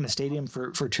playing in a stadium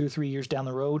for 2 or 3 years down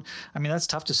the road. I mean, that's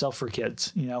tough to sell for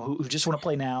kids, who just want to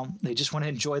play now. They just want to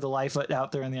enjoy the life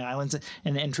out there in the islands,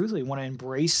 and truthfully want to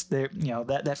embrace their,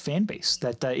 that fan base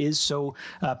that is so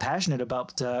passionate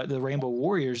about the Rainbow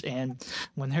Warriors. And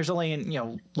when there's only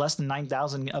less than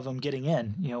 9,000 of them getting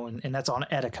in, and that's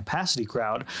at a capacity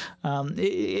crowd,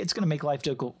 it's going to make life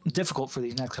difficult for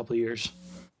these next couple of years.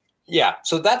 Yeah,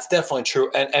 so that's definitely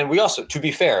true. And we also, to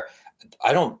be fair,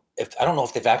 I don't know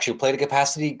if they've actually played a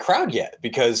capacity crowd yet,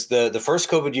 because the first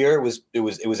COVID year it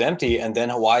was empty, and then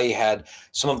Hawaii had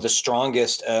some of the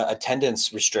strongest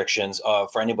attendance restrictions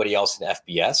for anybody else in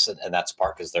FBS, and that's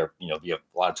part because you have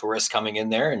a lot of tourists coming in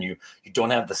there, and you don't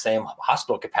have the same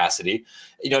hospital capacity.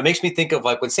 It makes me think of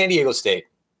like when San Diego State,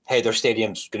 hey, their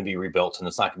stadium's going to be rebuilt and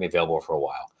it's not going to be available for a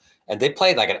while. And they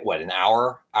played like an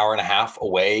hour and a half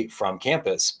away from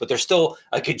campus, but there's still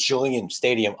a gajillion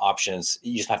stadium options.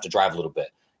 You just have to drive a little bit.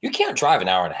 You can't drive an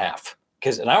hour and a half,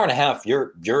 because an hour and a half,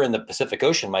 you're in the Pacific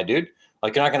Ocean, my dude.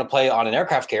 Like, you're not going to play on an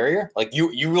aircraft carrier. Like,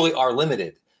 you really are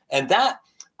limited. And that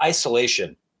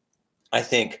isolation, I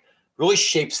think, really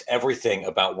shapes everything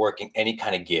about working any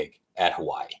kind of gig at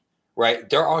Hawaii, right?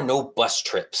 There are no bus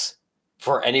trips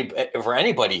for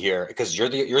anybody here, because you're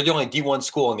the only D1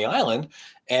 school on the island,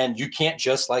 and you can't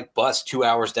just like bus 2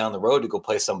 hours down the road to go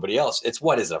play somebody else. It's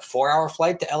what is it, a 4-hour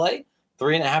flight to LA,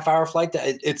 3.5-hour flight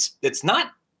to it's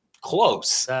not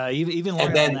close. Even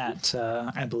longer than that,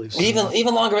 I believe. So.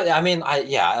 Even longer. I mean, I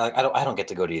don't get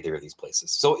to go to either of these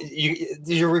places. So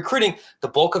you're recruiting the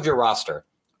bulk of your roster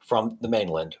from the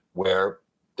mainland, where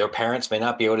their parents may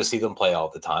not be able to see them play all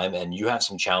the time, and you have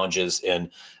some challenges in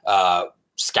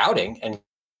scouting and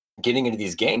getting into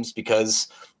these games, because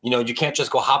you can't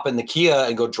just go hop in the Kia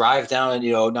and go drive down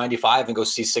 95 and go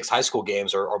see 6 high school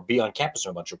games or be on campus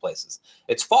in a bunch of places.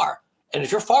 It's far. And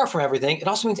if you're far from everything, it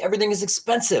also means everything is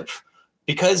expensive,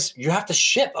 because you have to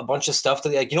ship a bunch of stuff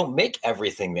you don't make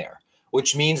everything there,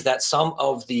 which means that some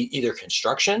of the either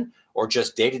construction or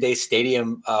just day-to-day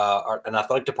stadium and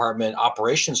athletic department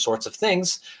operation sorts of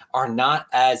things are not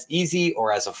as easy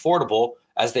or as affordable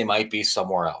as they might be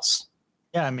somewhere else.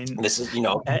 Yeah, I mean, this is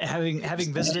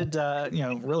having visited,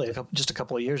 really just a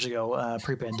couple of years ago,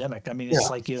 pre-pandemic. I mean, it's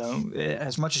like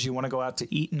as much as you want to go out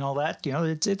to eat and all that,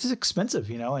 it's expensive,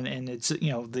 and it's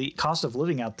the cost of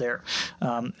living out there.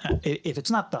 If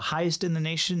it's not the highest in the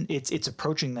nation, it's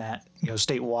approaching that,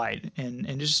 statewide,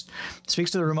 and just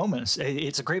speaks to the remoteness.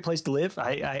 It's a great place to live.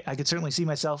 I could certainly see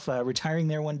myself retiring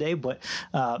there one day, but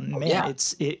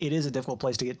it is a difficult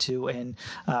place to get to, and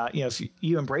if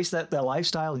you embrace that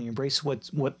lifestyle and you embrace what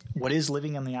is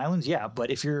living on the islands, but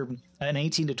if you're an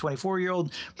 18 to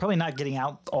 24-year-old, probably not getting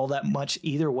out all that much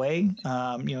either way.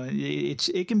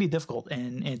 It can be difficult,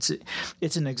 and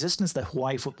it's an existence that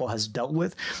Hawaii football has dealt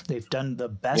with. They've done the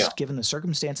best given the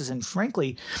circumstances, and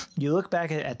frankly, you look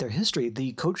back at their history,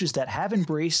 the coaches that have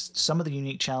embraced some of the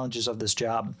unique challenges of this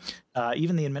job,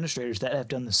 even the administrators that have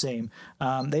done the same,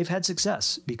 they've had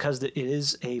success, because it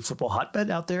is a football hotbed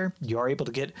out there. You are able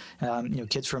to get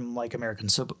kids from like American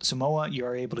Samoa. You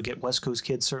are able to get West Coast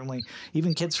kids, certainly,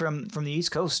 even kids from the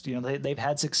East Coast. They've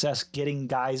had success getting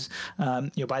guys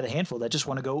by the handful that just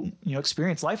want to go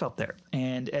experience life out there.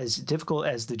 And as difficult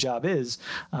as the job is,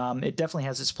 it definitely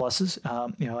has its pluses.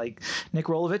 Like Nick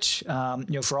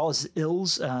Rolovich, for all his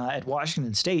ills at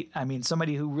Washington State, I mean,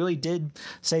 somebody who really did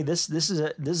say this is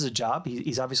a job.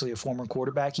 He's obviously a former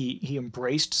quarterback. He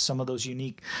embraced some of those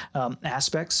unique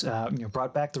aspects.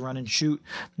 Brought back the run and shoot,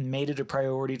 made it a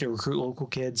priority to recruit local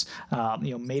kids.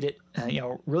 Made it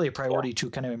really a priority to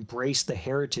kind of embrace the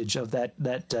heritage of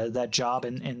that job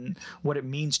and what it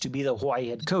means to be the Hawaii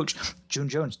head coach. June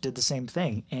Jones did the same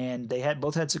thing, and they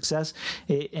both had success.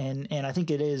 And I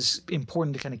think it is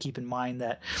important to kind of keep in mind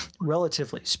that,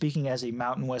 relatively speaking, as a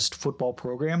Mountain West football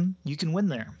program, you can win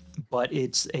there, but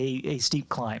it's a steep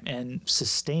climb, and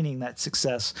sustaining that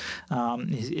success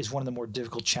is one of the more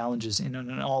difficult challenges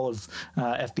in all of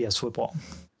FBS football.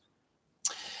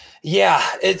 Yeah,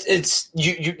 it's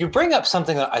you bring up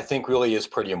something that I think really is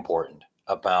pretty important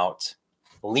about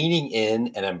leaning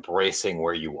in and embracing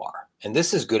where you are. And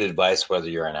this is good advice, whether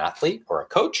you're an athlete or a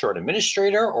coach or an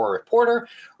administrator or a reporter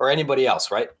or anybody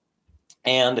else, right?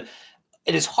 And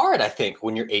it is hard, I think,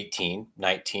 when you're 18,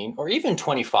 19, or even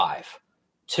 25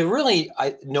 to really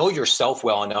know yourself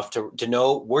well enough to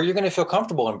know where you're going to feel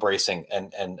comfortable embracing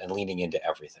and leaning into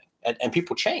everything. And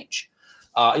people change.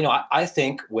 I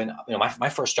think when my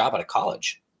first job out of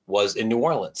college was in New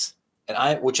Orleans,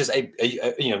 and which is a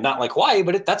not like Hawaii,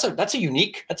 but that's a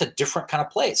unique, that's a different kind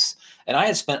of place. And I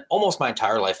had spent almost my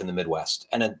entire life in the Midwest,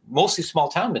 and a mostly small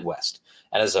town Midwest.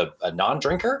 And as a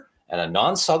non-drinker and a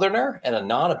non-Southerner and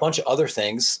a bunch of other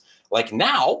things, like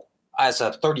now as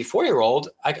a 34-year-old,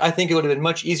 I think it would have been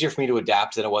much easier for me to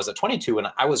adapt than it was at 22. And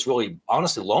I was really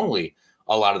honestly lonely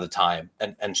a lot of the time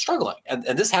and struggling. And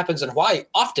this happens in Hawaii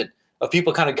often, of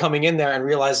people kind of coming in there and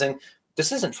realizing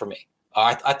this isn't for me.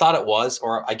 I thought it was,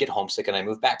 or I get homesick and I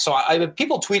move back. So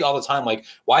people tweet all the time, like,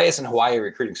 why isn't Hawaii a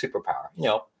recruiting superpower?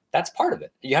 That's part of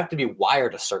it. You have to be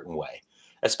wired a certain way,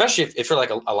 especially if you're like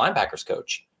a linebackers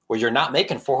coach, where you're not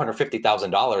making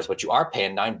 $450,000, but you are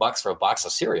paying $9 for a box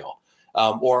of cereal,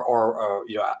 or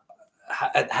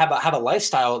have a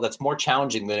lifestyle that's more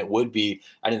challenging than it would be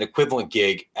at an equivalent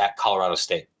gig at Colorado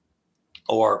State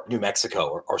or New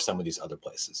Mexico or some of these other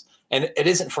places. And it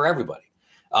isn't for everybody.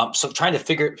 So trying to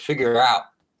figure out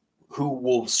who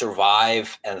will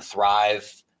survive and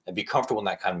thrive and be comfortable in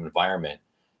that kind of environment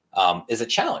is a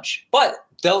challenge. But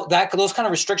those kind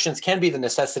of restrictions can be the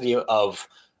necessity of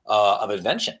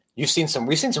invention. We've seen some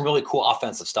really cool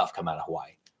offensive stuff come out of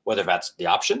Hawaii, whether that's the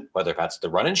option, whether that's the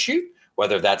run and shoot,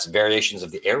 whether that's variations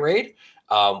of the air raid.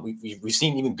 We've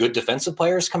seen even good defensive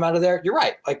players come out of there. You're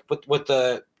right. Like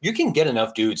you can get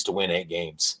enough dudes to win 8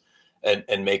 games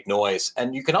and make noise.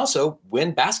 And you can also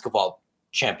win basketball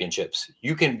championships.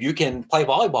 You can play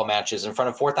volleyball matches in front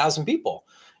of 4,000 people.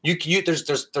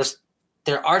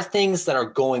 There are things that are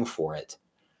going for it.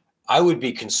 I would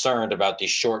be concerned about the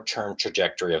short-term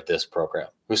trajectory of this program,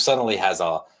 who suddenly has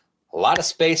a lot of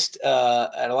space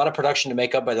and a lot of production to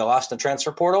make up by the lost in the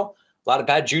transfer portal, a lot of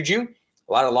bad juju,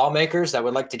 a lot of lawmakers that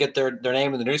would like to get their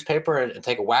name in the newspaper and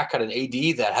take a whack at an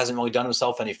AD that hasn't really done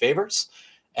himself any favors,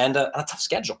 and a tough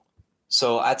schedule.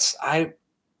 So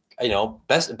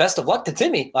best of luck to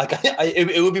Timmy. Like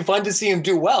it would be fun to see him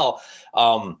do well.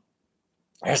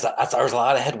 There's a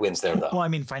lot of headwinds there, though. Well, I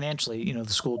mean, financially, the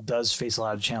school does face a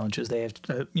lot of challenges. They have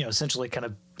to, essentially kind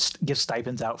of give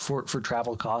stipends out for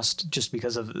travel costs just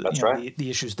because of the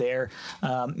issues there.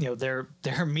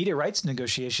 Their media rights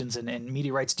negotiations and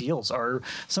media rights deals are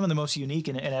some of the most unique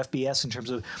in FBS in terms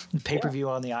of pay-per-view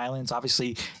on the islands.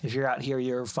 Obviously, if you're out here,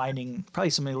 you're finding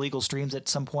probably some illegal streams at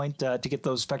some point to get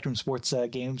those Spectrum Sports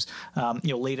games,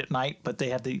 late at night. But they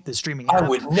have the streaming. I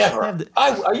would never.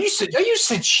 Are you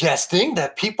suggesting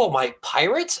that people might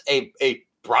pirate a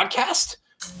broadcast?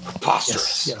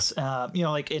 Preposterous. Yes.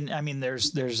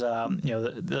 There's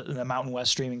the Mountain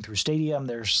West streaming through Stadium.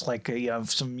 There's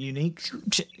some unique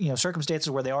circumstances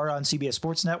where they are on CBS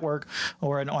Sports Network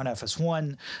or on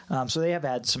FS1. So they have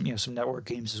had some network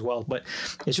games as well. But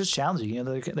it's just challenging.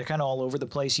 They're kind of all over the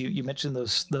place. You mentioned the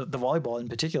volleyball in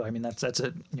particular. I mean that's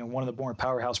one of the more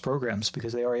powerhouse programs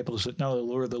because they are able to not only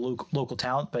lure the local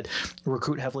talent but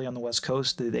recruit heavily on the West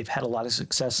Coast. They've had a lot of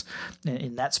success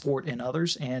in that sport and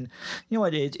others. And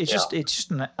it's just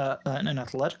an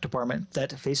athletic department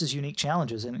that faces unique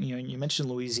challenges. And you mentioned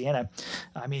Louisiana.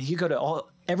 I mean, you go to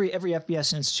every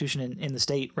FBS institution in the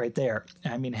state right there.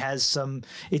 I mean, has some.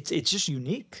 It's just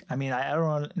unique. I mean, I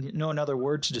don't know another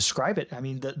word to describe it. I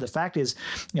mean, the fact is,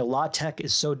 La Tech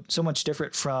is so much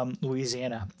different from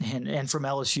Louisiana and from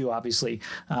LSU, obviously.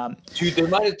 Dude,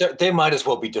 they might as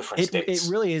well be different states.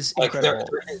 It really is incredible.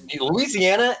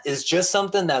 Louisiana is just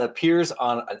something that appears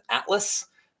on an atlas.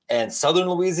 And Southern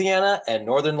Louisiana and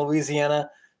Northern Louisiana,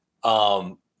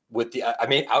 outside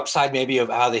maybe of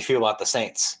how they feel about the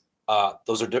Saints.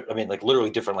 those are, I mean, like literally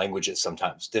different languages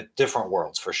sometimes, different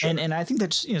worlds for sure. And I think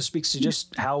that speaks to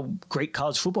just how great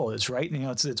college football is, right?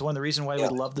 It's one of the reasons why we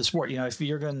love the sport. If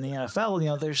you're going to the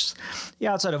NFL, there's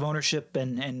outside of ownership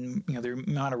and the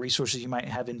amount of resources you might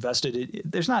have invested,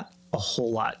 there's not a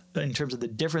whole lot in terms of the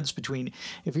difference between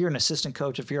if you're an assistant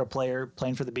coach, if you're a player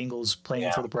playing for the Bengals, playing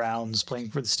for the Browns, playing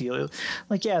for the Steelers.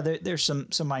 Like, there's some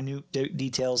minute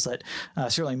details that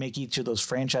certainly make each of those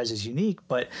franchises unique,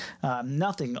 but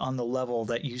nothing on the level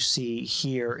that you see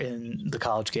here in the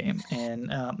college game. And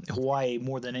Hawaii,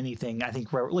 more than anything, I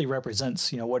think really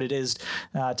represents what it is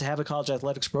to have a college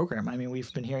athletics program. I mean,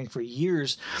 we've been hearing for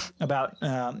years about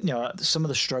some of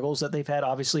the struggles that they've had,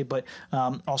 obviously, but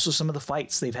also some of the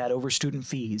fights they've had over student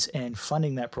fees and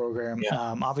funding that program.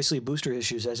 Obviously, booster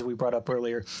issues, as we brought up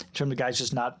earlier, in terms of guys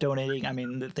just not donating. I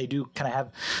mean, they do kind of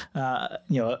have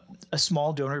a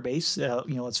small donor base.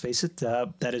 Let's face it,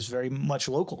 that is very much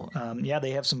local.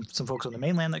 They have some folks on the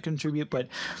mainland that contribute, but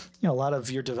a lot of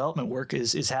your development work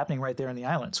is happening right there in the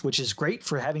islands, which is great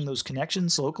for having those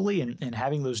connections locally and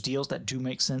having those deals that do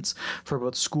make sense for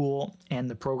both school and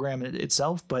the program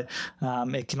itself. But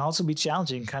it can also be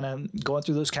challenging, kind of going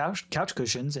through those couch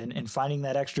cushions and finding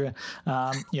that extra,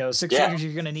 $6 figures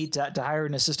you're going to need to hire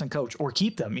an assistant coach or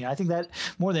keep them. I think that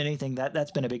more than anything,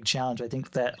 that's been a big challenge. I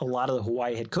think that a lot of the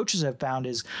Hawaii head coaches have found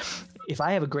is, if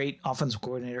I have a great offensive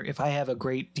coordinator, if I have a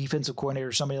great defensive coordinator,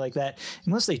 or somebody like that,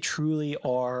 unless they truly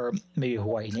are maybe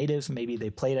Hawaii native, maybe they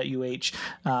played at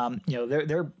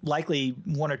they're likely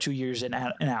 1 or 2 years in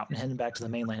out and heading back to the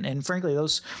mainland. And frankly, a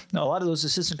lot of those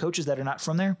assistant coaches that are not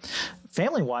from there,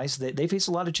 family wise, they face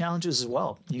a lot of challenges as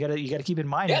well. You gotta keep in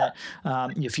mind that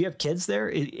if you have kids there,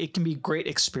 it can be a great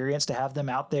experience to have them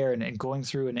out there and going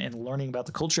through and learning about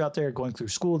the culture out there, going through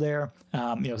school there.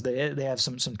 They have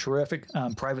some terrific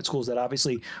private schools that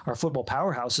obviously are football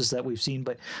powerhouses that we've seen.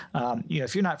 But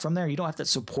if you're not from there, you don't have that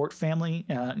support family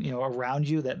around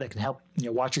you that can help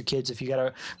watch your kids if you got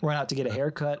to run out to get a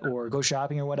haircut or go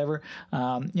shopping or whatever.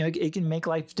 It can make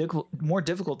life more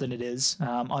difficult than it is,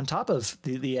 on top of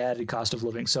the added cost of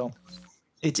living. So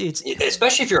it's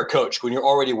especially if you're a coach, when you're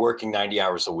already working 90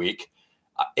 hours a week,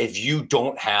 if you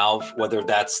don't have, whether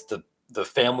that's the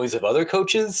families of other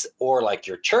coaches or like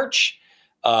your church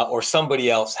or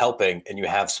somebody else helping, and you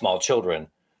have small children,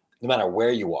 no matter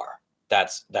where you are,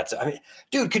 that's, I mean,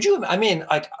 dude,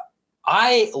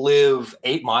 I live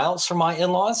 8 miles from my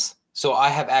in-laws, so I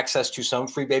have access to some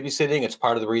free babysitting. It's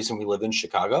part of the reason we live in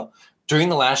Chicago. During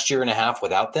the last year and a half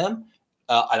without them,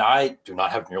 and I do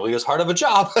not have nearly as hard of a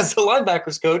job as a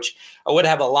linebackers coach, I would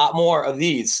have a lot more of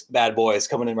these bad boys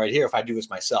coming in right here if I do this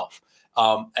myself.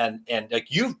 And like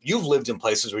you've lived in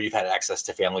places where you've had access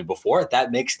to family before.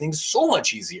 That makes things so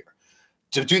much easier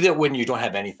to do that when you don't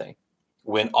have anything,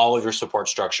 when all of your support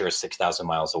structure is 6,000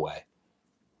 miles away.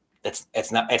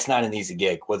 It's not an easy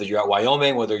gig, whether you're at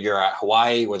Wyoming, whether you're at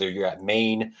Hawaii, whether you're at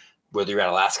Maine, whether you're at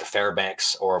Alaska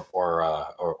Fairbanks or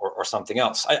something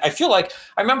else. I feel like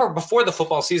I remember before the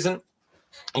football season,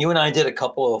 you and I did a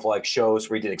couple of like shows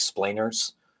where we did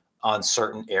explainers on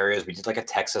certain areas. We did like a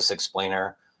Texas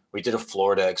explainer. We did a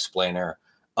Florida explainer.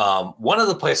 One of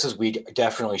the places we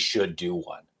definitely should do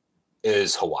one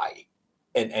is Hawaii.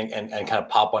 And kind of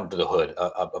pop under the hood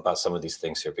about some of these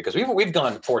things here, because we've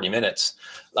gone 40 minutes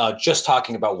just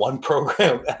talking about one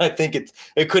program. And I think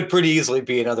it could pretty easily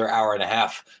be another hour and a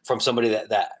half from somebody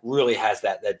that really has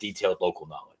that detailed local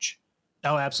knowledge.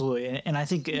 Oh, absolutely. And I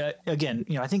think, again,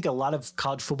 I think a lot of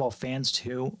college football fans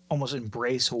too almost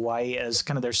embrace Hawaii as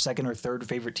kind of their second or third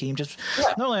favorite team. Just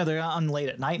not only are they on late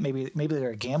at night, maybe they're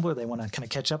a gambler. They want to kind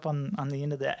of catch up on the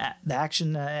end of the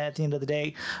action at the end of the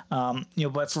day.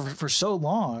 But for so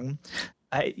long,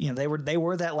 they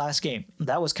were that last game.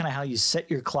 That was kind of how you set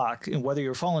your clock, and whether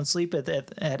you're falling asleep at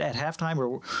halftime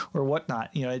or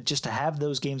whatnot. Just to have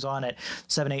those games on at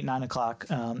 7, 8, 9 o'clock,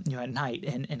 at night,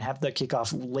 and have the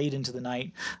kickoff late into the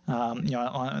night,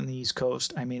 on the East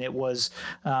Coast. I mean, it was,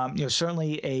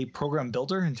 certainly a program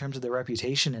builder in terms of their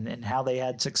reputation and how they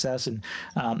had success and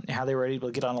how they were able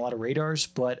to get on a lot of radars,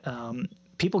 but.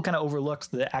 People kind of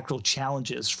overlooked the actual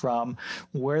challenges from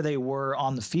where they were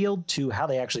on the field to how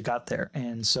they actually got there.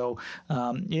 And so,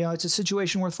 it's a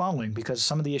situation worth following, because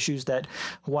some of the issues that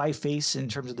Hawaii face in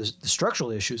terms of the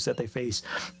structural issues that they face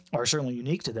are certainly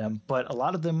unique to them, but a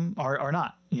lot of them are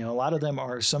not. A lot of them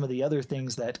are some of the other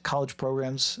things that college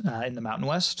programs in the Mountain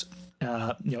West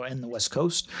and the West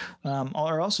Coast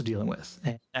are also dealing with.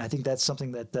 And I think that's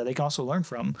something that they can also learn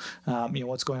from,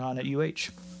 what's going on at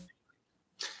UH.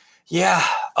 Yeah,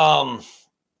 I'm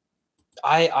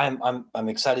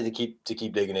excited to keep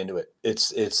digging into it.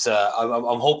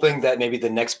 I'm hoping that maybe the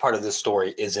next part of this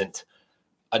story isn't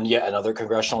yet another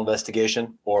congressional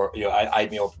investigation, or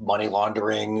money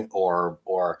laundering, or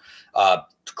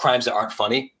crimes that aren't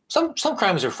funny. Some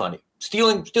crimes are funny.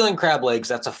 Stealing crab legs,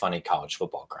 that's a funny college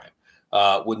football crime.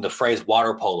 When the phrase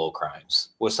water polo crimes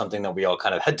was something that we all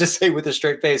kind of had to say with a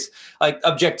straight face, like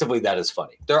objectively, that is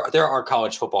funny. There are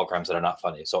college football crimes that are not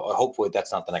funny. So hopefully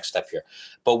that's not the next step here.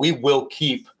 But we will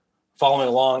keep following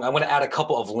along. I'm going to add a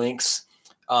couple of links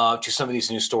to some of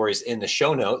these news stories in the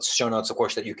show notes. Show notes, of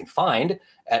course, that you can find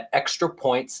at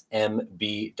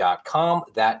extrapointsmb.com.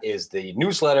 That is the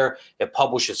newsletter. It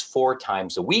publishes 4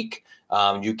 times a week.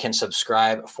 You can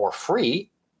subscribe for free.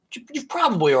 You've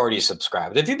probably already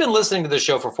subscribed. If you've been listening to the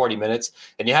show for 40 minutes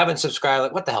and you haven't subscribed,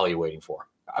 like, what the hell are you waiting for?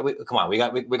 Come on, we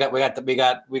got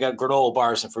granola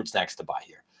bars and fruit snacks to buy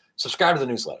here. Subscribe to the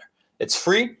newsletter. It's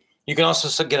free. You can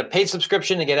also get a paid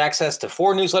subscription and get access to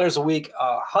 4 newsletters a week,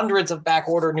 hundreds of back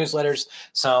order newsletters,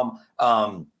 some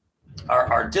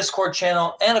our Discord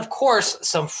channel, and of course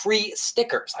some free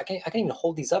stickers. I can't even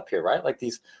hold these up here, right? Like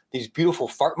these beautiful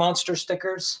fart monster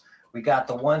stickers. We got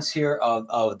the ones here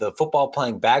of the football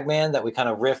playing bagman that we kind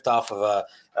of riffed off of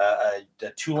a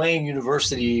Tulane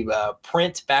University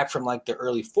print back from like the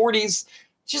early 40s.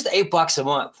 It's just $8 a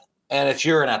month. And if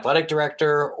you're an athletic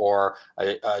director or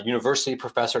a university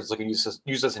professor that's looking to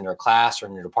use this in your class or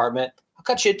in your department, I'll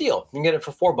cut you a deal. You can get it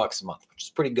for $4 a month, which is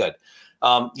pretty good.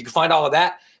 You can find all of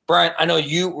that. Brian, I know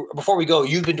before we go,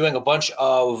 you've been doing a bunch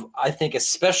of, I think,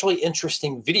 especially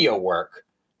interesting video work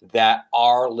that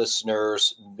our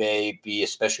listeners may be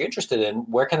especially interested in.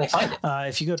 Where can they find it?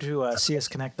 If you go to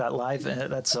csconnect.live,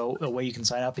 that's a way you can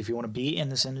sign up if you want to be in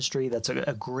this industry. That's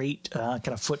a great kind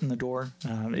of foot in the door.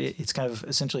 It's kind of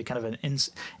essentially kind of an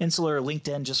insular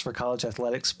LinkedIn just for college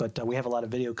athletics, but we have a lot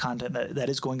of video content that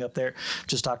is going up there.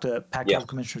 Just talked to Pac-12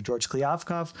 Commissioner George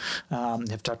Kliavkoff.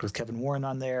 Have talked with Kevin Warren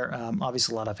on there.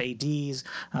 Obviously, a lot of ADs.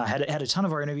 Had a ton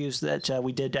of our interviews that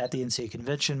we did at the NCAA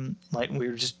convention. Like we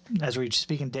were just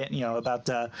speaking, Dan,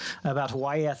 about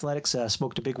Hawaii athletics.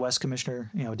 Spoke to Big West Commissioner,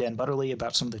 Dan Butterly,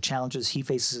 about some of the challenges he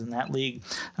faces in that league,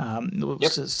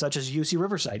 such as UC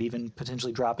Riverside, even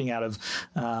potentially dropping out of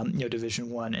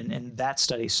Division I and that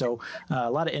study. So a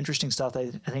lot of interesting stuff, I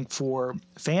think, for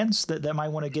fans that might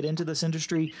want to get into this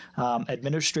industry,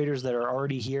 administrators that are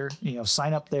already here.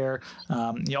 Sign up there.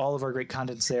 All of our great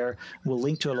content's there. We'll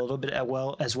link to it a little bit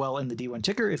as well in the D1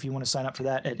 Ticker if you want to sign up for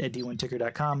that at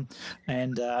d1ticker.com.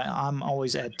 And I'm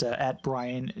always at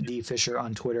Brian D. Fisher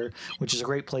on Twitter, which is a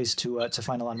great place to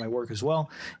find a lot of my work as well.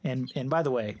 And by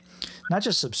the way, not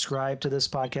just subscribe to this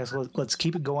podcast. Let's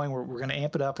keep it going. We're going to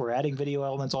amp it up. We're adding video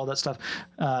elements, all that stuff.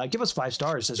 Give us 5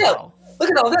 stars as well.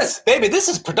 Look at all this, baby. This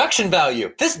is production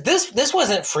value. This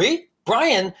wasn't free.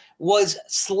 Brian was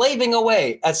slaving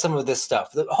away at some of this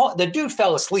stuff. The dude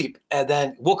fell asleep and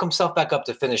then woke himself back up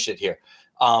to finish it here.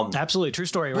 Absolutely true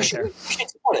story right there.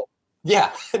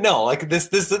 Yeah, no, like this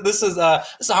is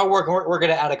how we're going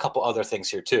to add a couple other things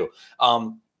here too.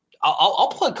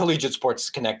 I'll plug Collegiate Sports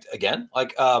Connect again.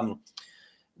 Like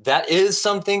that is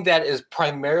something that is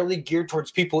primarily geared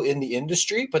towards people in the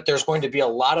industry, but there's going to be a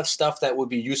lot of stuff that would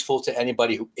be useful to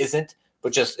anybody who isn't,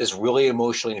 but just is really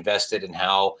emotionally invested in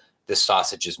how this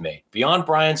sausage is made. Beyond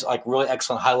Brian's like really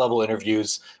excellent high level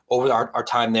interviews over our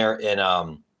time there in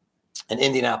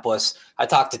Indianapolis, I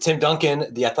talked to Tim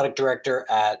Duncan, the athletic director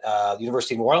at the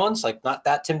University of New Orleans. Like not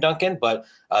that Tim Duncan, but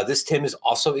this Tim is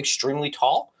also extremely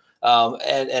tall.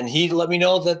 And he let me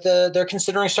know that they're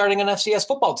considering starting an FCS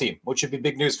football team, which would be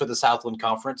big news for the Southland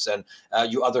Conference and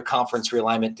you other conference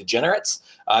realignment degenerates.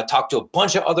 Talked to a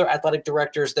bunch of other athletic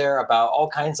directors there about all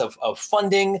kinds of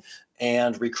funding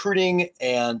and recruiting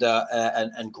and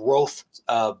growth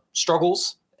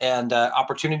struggles and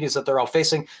opportunities that they're all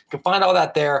facing. You can find all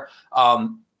that there.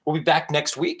 We'll be back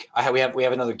next week. We have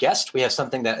another guest. We have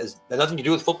something that has nothing to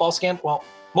do with football scandals. Well,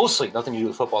 mostly nothing to do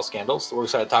with football scandals that we're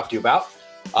excited to talk to you about.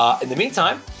 In the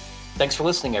meantime, thanks for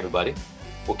listening, everybody.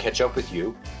 We'll catch up with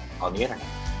you on the internet.